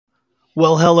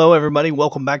Well, hello everybody.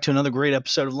 Welcome back to another great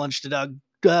episode of Lunch to Doug.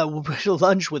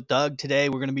 Lunch with Doug. Today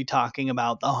we're going to be talking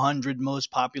about the 100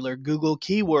 most popular Google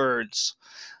keywords.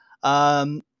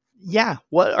 Um, yeah,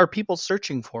 what are people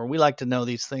searching for? We like to know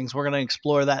these things. We're going to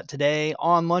explore that today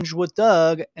on Lunch with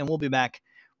Doug, and we'll be back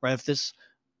right after this.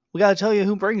 We got to tell you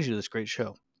who brings you this great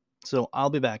show. So I'll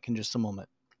be back in just a moment.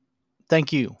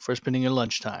 Thank you for spending your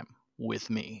lunchtime with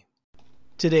me.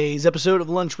 Today's episode of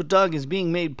Lunch with Doug is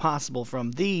being made possible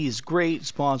from these great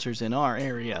sponsors in our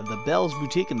area: the Bell's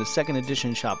Boutique and the Second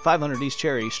Edition Shop, 500 East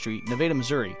Cherry Street, Nevada,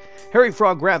 Missouri; Harry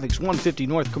Frog Graphics, 150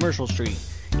 North Commercial Street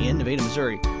in Nevada,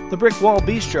 Missouri; the Brick Wall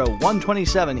Bistro,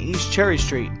 127 East Cherry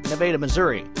Street, Nevada,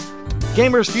 Missouri;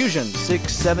 Gamers Fusion,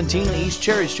 617 East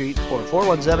Cherry Street, or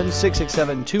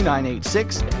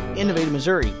 417-667-2986 in Nevada,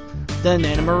 Missouri; the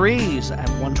Nana Marie's at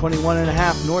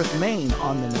 121.5 North Main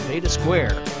on the Nevada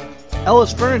Square;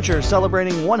 Ellis Furniture,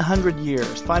 celebrating 100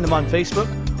 years. Find them on Facebook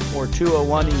or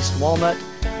 201 East Walnut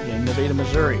in Nevada,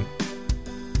 Missouri.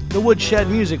 The Woodshed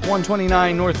Music,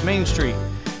 129 North Main Street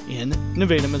in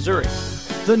Nevada, Missouri.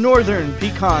 The Northern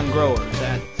Pecan Growers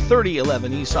at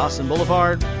 3011 East Austin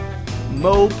Boulevard.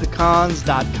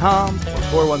 MoPecans.com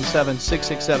or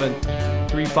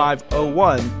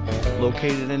 417-667-3501,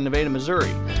 located in Nevada,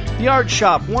 Missouri. The Art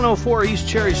Shop, 104 East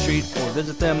Cherry Street, or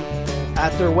visit them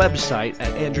at their website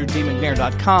at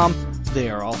andrewdmcnair.com. They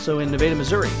are also in Nevada,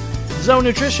 Missouri. Zone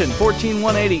Nutrition,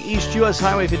 14180 East US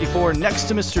Highway 54, next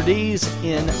to Mr. D's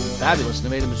in fabulous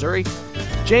Nevada, Missouri.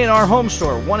 J&R Home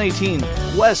Store, 118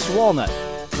 West Walnut,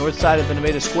 north side of the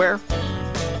Nevada Square.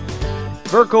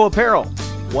 Verco Apparel,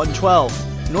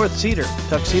 112 North Cedar,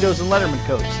 tuxedos and Letterman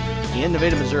coats in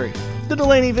Nevada, Missouri. The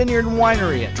Delaney Vineyard and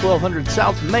Winery at 1200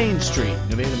 South Main Street,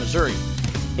 Nevada, Missouri.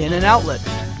 In and Outlet,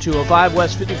 205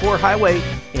 West 54 Highway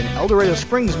in El Dorado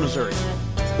Springs, Missouri.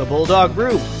 The Bulldog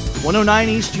Brew, 109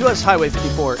 East US Highway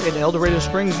 54 in El Dorado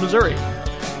Springs, Missouri.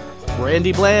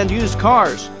 Randy Bland Used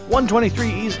Cars,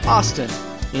 123 East Austin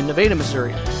in Nevada,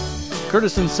 Missouri.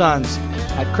 Curtis & Sons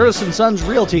at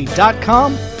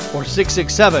curtisondsonsrealty.com or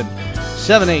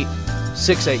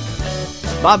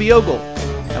 667-7868. Bobby Ogle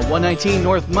at 119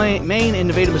 North Main in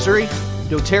Nevada, Missouri.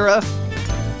 doTERRA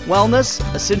Wellness,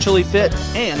 Essentially Fit,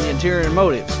 and the Interior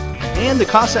Motives. And the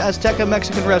Casa Azteca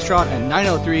Mexican Restaurant at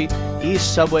 903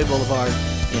 East Subway Boulevard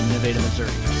in Nevada,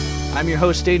 Missouri. I'm your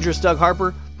host, Dangerous Doug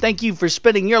Harper. Thank you for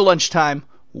spending your lunchtime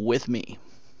with me.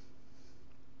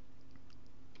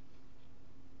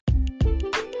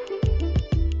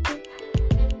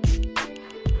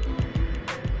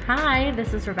 Hi,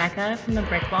 this is Rebecca from the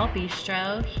Brick Wall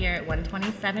Bistro here at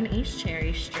 127 East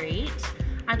Cherry Street.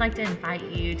 I'd like to invite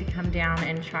you to come down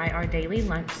and try our daily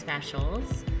lunch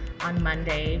specials. On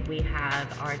Monday, we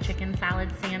have our chicken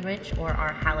salad sandwich or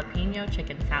our jalapeno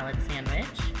chicken salad sandwich.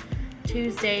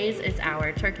 Tuesdays is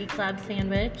our turkey club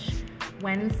sandwich.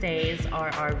 Wednesdays are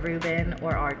our Reuben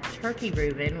or our turkey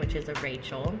Reuben, which is a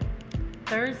Rachel.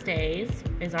 Thursdays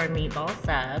is our meatball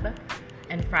sub.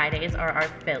 And Fridays are our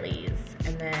Phillies.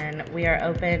 And then we are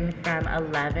open from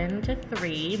 11 to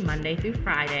 3, Monday through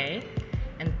Friday.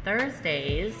 And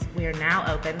Thursdays, we are now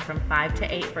open from 5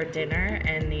 to 8 for dinner,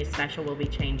 and the special will be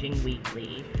changing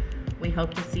weekly. We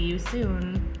hope to see you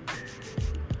soon.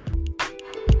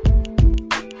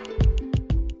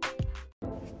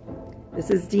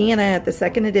 This is Deanna at the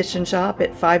Second Edition Shop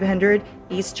at 500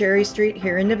 East Cherry Street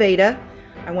here in Nevada.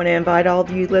 I want to invite all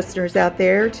of you listeners out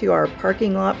there to our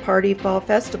Parking Lot Party Fall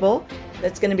Festival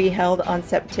that's going to be held on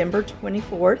September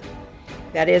 24th.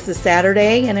 That is a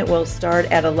Saturday, and it will start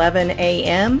at 11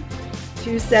 a.m.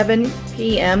 to 7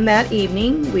 p.m. that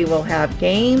evening. We will have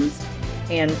games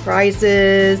and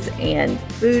prizes and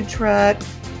food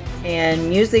trucks and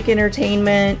music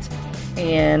entertainment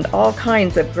and all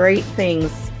kinds of great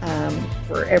things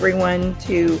for everyone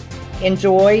to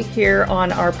enjoy here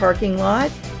on our parking lot.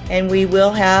 And we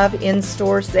will have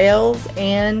in-store sales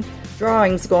and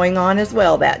drawings going on as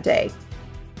well that day.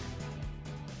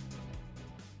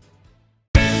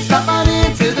 Stop on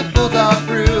into the Bulldog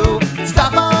Brew.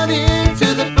 Stop on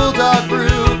into the Bulldog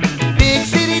Brew. Big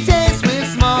city taste with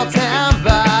small town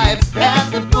vibes at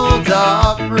the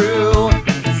Bulldog Brew.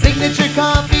 Signature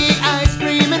coffee, ice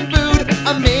cream, and food.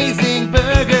 Amazing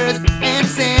burgers and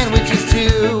sandwiches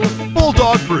too.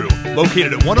 Bulldog Brew,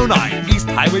 located at 109 East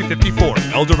Highway 54,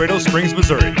 El Dorado Springs,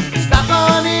 Missouri. Stop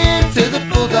on into the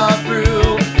Bulldog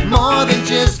Brew. More than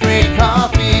just great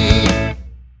coffee.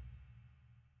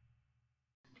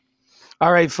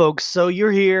 All right, folks, so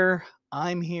you're here,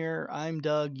 I'm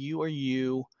Doug, you are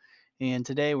you, and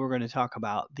today we're going to talk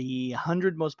about the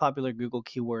 100 most popular Google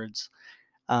keywords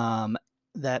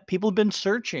that people have been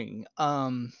searching.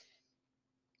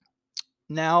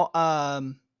 Now,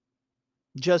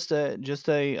 just a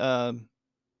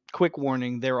quick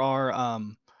warning. There are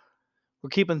we're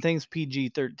keeping things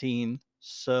PG-13,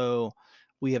 so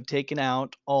we have taken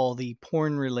out all the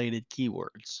porn-related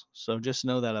keywords. So just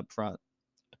know that up front,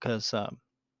 because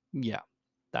yeah,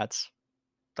 that's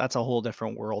a whole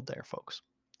different world there, folks.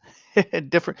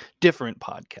 different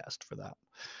podcast for that,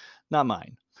 not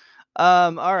mine.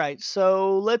 All right,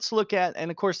 so let's look at, and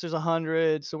of course there's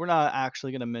 100, so we're not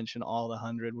actually going to mention all the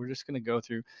 100. We're just going to go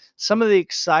through some of the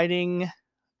exciting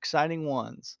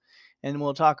ones, and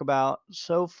we'll talk about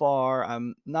so far.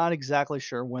 I'm not exactly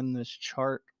sure when this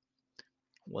chart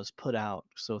was put out,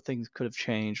 so things could have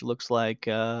changed. Looks like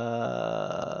this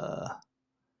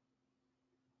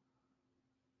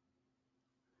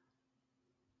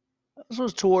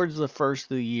was towards the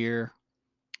first of the year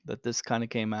that this kind of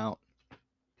came out.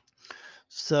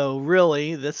 So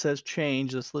really, this has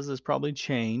changed. This list has probably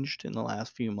changed in the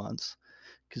last few months,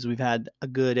 because we've had a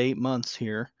good 8 months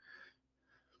here.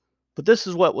 But this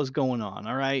is what was going on,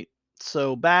 all right?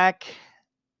 So back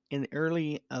in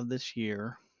early of this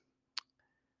year,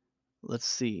 let's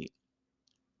see.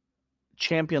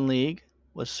 Champion League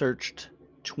was searched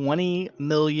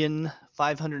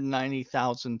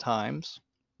 20,590,000 times.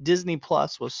 Disney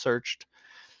Plus was searched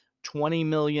 20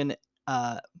 million.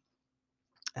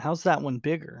 How's that one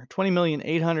bigger?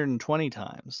 20,820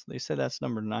 times. They said that's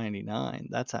number 99.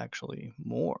 That's actually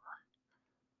more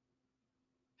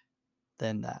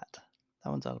than that. That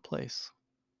one's out of place.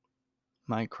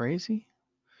 Am I crazy?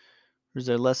 Or is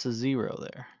there less a zero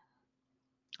there?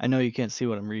 I know you can't see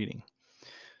what I'm reading.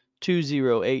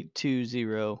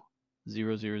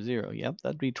 20820,000. Yep,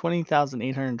 that'd be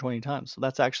 20,820 times. So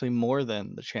that's actually more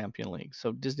than the Champion League.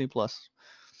 So Disney Plus.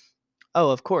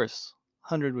 Oh, of course.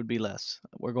 100 would be less.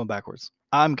 We're going backwards.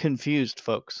 I'm confused,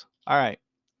 folks. All right.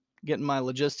 Getting my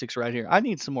logistics right here. I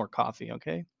need some more coffee,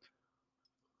 okay?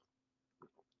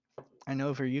 I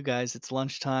know for you guys it's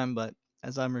lunchtime, but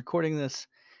as I'm recording this,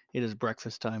 it is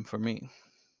breakfast time for me.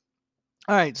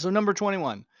 All right, so number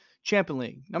 21, Champion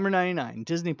League. Number 99,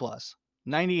 Disney Plus.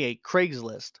 98,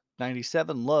 Craigslist.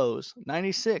 97, Lowe's.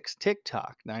 96,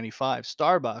 TikTok. 95,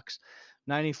 Starbucks.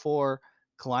 94,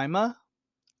 Klima.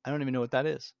 I don't even know what that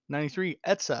is. 93,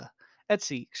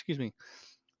 Etsy, excuse me.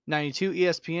 92,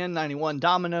 ESPN. 91,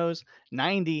 Domino's.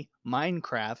 90,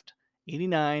 Minecraft.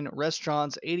 89,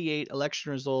 restaurants. 88,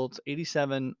 election results.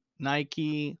 87,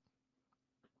 Nike.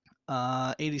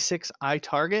 86,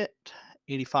 iTarget.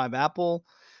 85, Apple.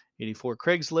 84,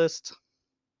 Craigslist.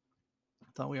 I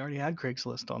thought we already had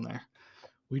Craigslist on there.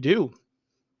 We do.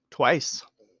 Twice.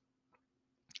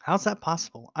 How's that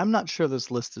possible? I'm not sure this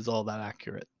list is all that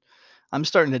accurate. I'm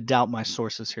starting to doubt my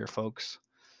sources here, folks.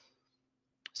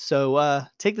 So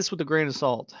take this with a grain of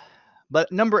salt.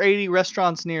 But number 80,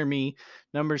 restaurants near me.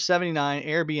 Number 79,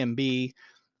 Airbnb.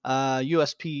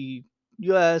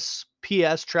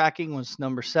 USPS tracking was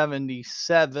number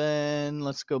 77.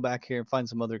 Let's go back here and find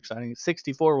some other exciting.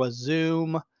 64 was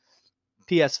Zoom.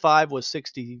 PS5 was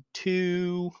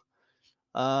 62.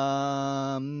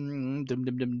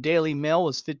 Daily Mail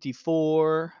was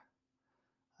 54.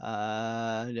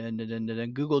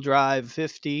 Google Drive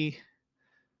 50.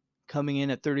 Coming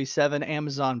in at 37.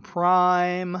 Amazon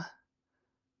Prime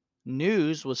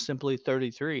News was simply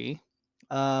 33.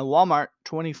 Walmart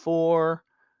 24.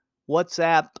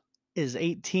 WhatsApp is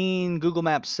 18. Google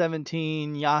Maps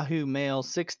 17. Yahoo Mail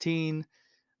 16.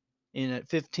 And at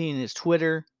 15 is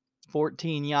Twitter.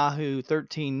 14 Yahoo,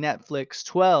 13 Netflix,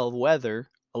 12 Weather,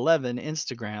 11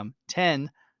 Instagram, 10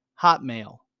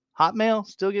 Hotmail. Hotmail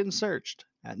still getting searched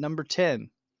at number 10.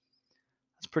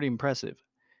 That's pretty impressive.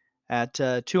 At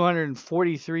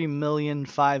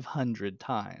 243,500,000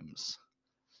 times.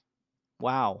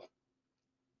 Wow.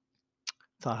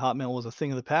 Thought Hotmail was a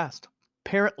thing of the past.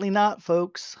 Apparently not,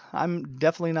 folks. I'm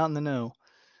definitely not in the know.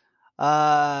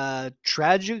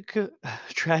 Traductor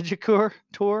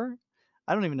Tour.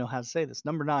 I don't even know how to say this.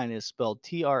 Number 9 is spelled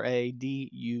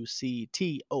Traductor.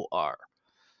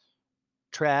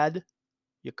 Traductor.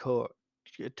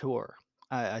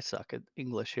 I suck at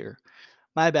English here.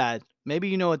 My bad. Maybe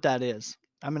you know what that is.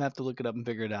 I'm going to have to look it up and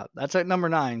figure it out. That's at number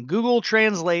 9. Google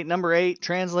Translate, number 8.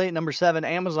 Translate, number 7.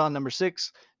 Amazon, number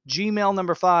 6. Gmail,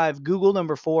 number 5. Google,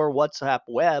 number 4. WhatsApp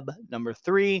Web, number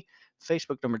 3.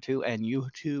 Facebook, number 2. And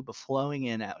YouTube flowing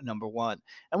in at number 1.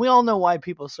 And we all know why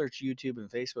people search YouTube and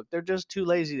Facebook. They're just too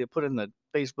lazy to put in the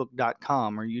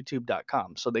facebook.com or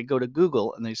youtube.com. So they go to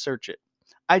Google and they search it.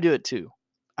 I do it too.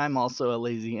 I'm also a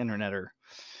lazy interneter.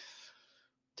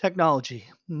 Technology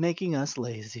making us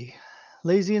lazy.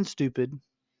 Lazy and stupid.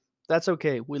 That's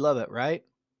okay. We love it, right?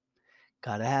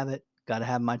 Gotta have it. Gotta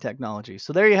have my technology.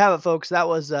 So there you have it, folks. That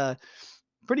was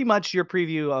pretty much your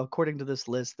preview according to this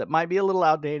list that might be a little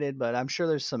outdated, but I'm sure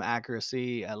there's some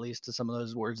accuracy, at least to some of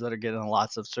those words that are getting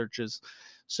lots of searches.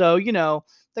 So,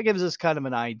 that gives us kind of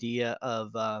an idea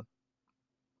of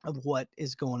what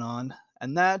is going on.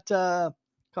 And that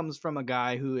comes from a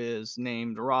guy who is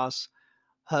named Ross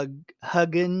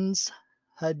Huggins.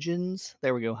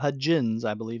 There we go. Hudgens,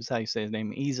 I believe is how you say his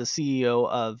name. He's a CEO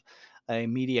of a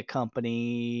media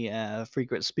company, a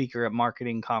frequent speaker at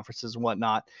marketing conferences and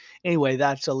whatnot. Anyway,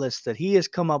 that's a list that he has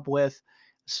come up with.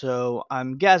 So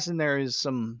I'm guessing there is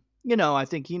some, I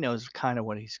think he knows kind of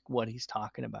what he's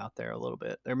talking about there a little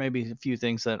bit. There may be a few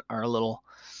things that are a little,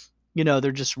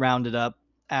 they're just rounded up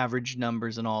average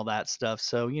numbers and all that stuff.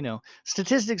 So,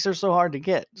 statistics are so hard to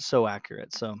get so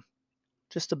accurate. So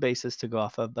just a basis to go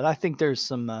off of. But I think there's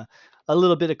some, a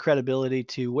little bit of credibility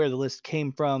to where the list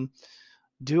came from.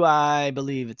 Do I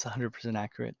believe it's 100%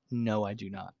 accurate? No, I do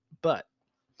not. But,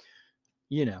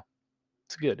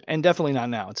 it's good. And definitely not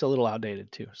now. It's a little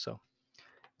outdated too. So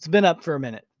it's been up for a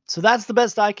minute. So that's the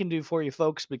best I can do for you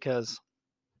folks, because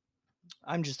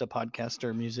I'm just a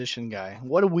podcaster, musician guy.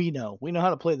 What do we know? We know how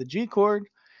to play the G chord,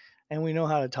 and we know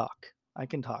how to talk. I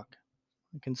can talk.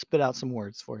 I can spit out some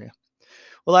words for you.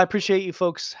 Well, I appreciate you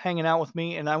folks hanging out with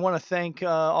me, and I want to thank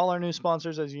all our new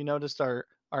sponsors. As you noticed, our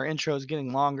intro is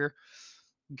getting longer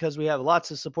because we have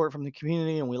lots of support from the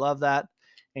community, and we love that.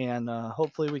 And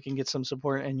hopefully we can get some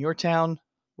support in your town,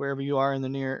 wherever you are in the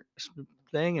near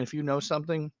thing. And if you know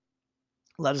something,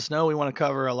 let us know. We want to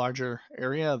cover a larger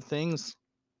area of things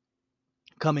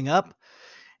coming up,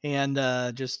 and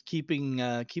just keeping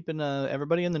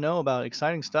everybody in the know about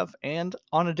exciting stuff. And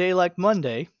on a day like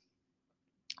Monday,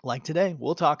 like today,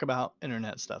 we'll talk about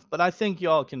internet stuff. But I think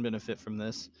y'all can benefit from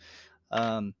this.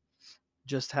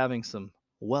 Just having some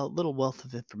little wealth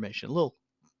of information, a little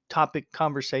topic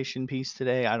conversation piece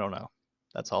today. I don't know.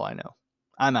 That's all I know.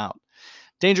 I'm out.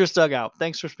 Dangerous Dugout.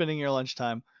 Thanks for spending your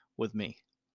lunchtime with me.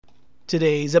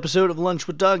 Today's episode of Lunch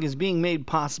with Doug is being made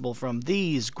possible from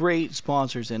these great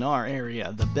sponsors in our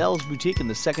area: the Bell's Boutique and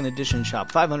the Second Edition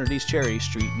Shop, 500 East Cherry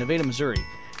Street, Nevada, Missouri;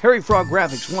 Harry Frog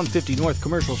Graphics, 150 North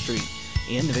Commercial Street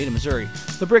in Nevada, Missouri;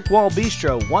 the Brick Wall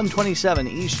Bistro, 127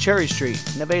 East Cherry Street,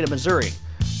 Nevada, Missouri;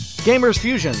 Gamers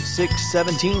Fusion,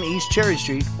 617 East Cherry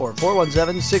Street, or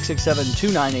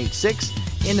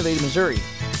 417-667-2986 in Nevada, Missouri;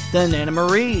 the Nana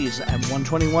Marie's at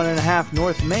 121.5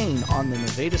 North Main on the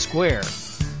Nevada Square;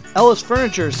 Ellis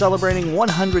Furniture, celebrating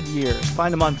 100 years.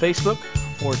 Find them on Facebook,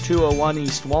 or 201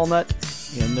 East Walnut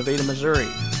in Nevada, Missouri;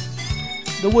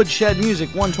 the Woodshed Music,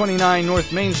 129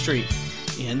 North Main Street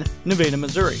in Nevada,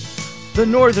 Missouri; the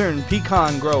Northern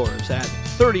Pecan Growers at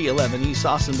 3011 East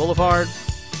Austin Boulevard;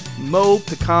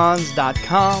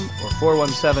 mopecans.com, or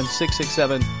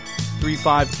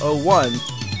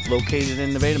 417-667-3501, located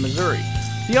in Nevada, Missouri;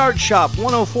 the Art Shop,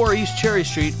 104 East Cherry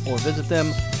Street, or visit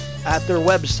them at their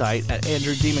website at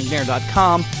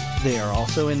andrewdmcnair.com. They are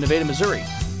also in Nevada, Missouri.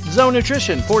 Zone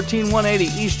Nutrition, 14180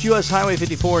 East US Highway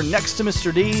 54, next to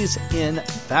Mr. D's in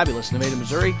fabulous Nevada,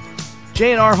 Missouri.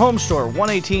 J&R Home Store,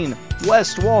 118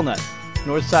 West Walnut,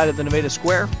 north side of the Nevada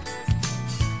Square.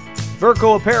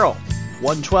 Verco Apparel,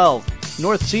 112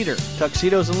 North Cedar,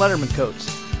 tuxedos and letterman coats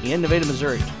in Nevada,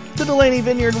 Missouri. The Delaney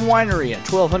Vineyard and Winery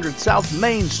at 1200 South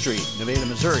Main Street, Nevada,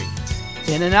 Missouri.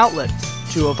 In an Outlet,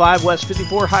 205 West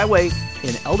 54 Highway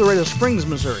in El Dorado Springs,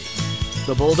 Missouri.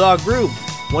 The Bulldog Groove,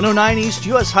 109 East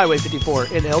US Highway 54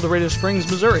 in El Dorado Springs,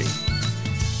 Missouri.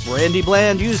 Randy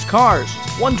Bland Used Cars,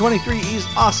 123 East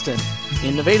Austin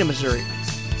in Nevada, Missouri.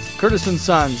 Curtis &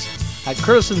 Sons at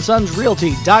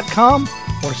curtisondsonsrealty.com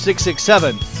or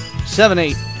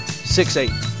 667-7868.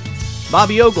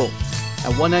 Bobby Ogle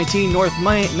at 119 North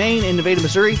Main in Nevada,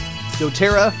 Missouri.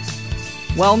 doTERRA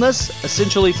Wellness,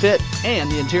 Essentially Fit,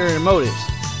 and the Interior Motives.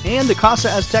 And the Casa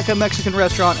Azteca Mexican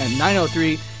Restaurant at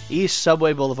 903 East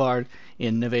Subway Boulevard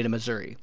in Nevada, Missouri.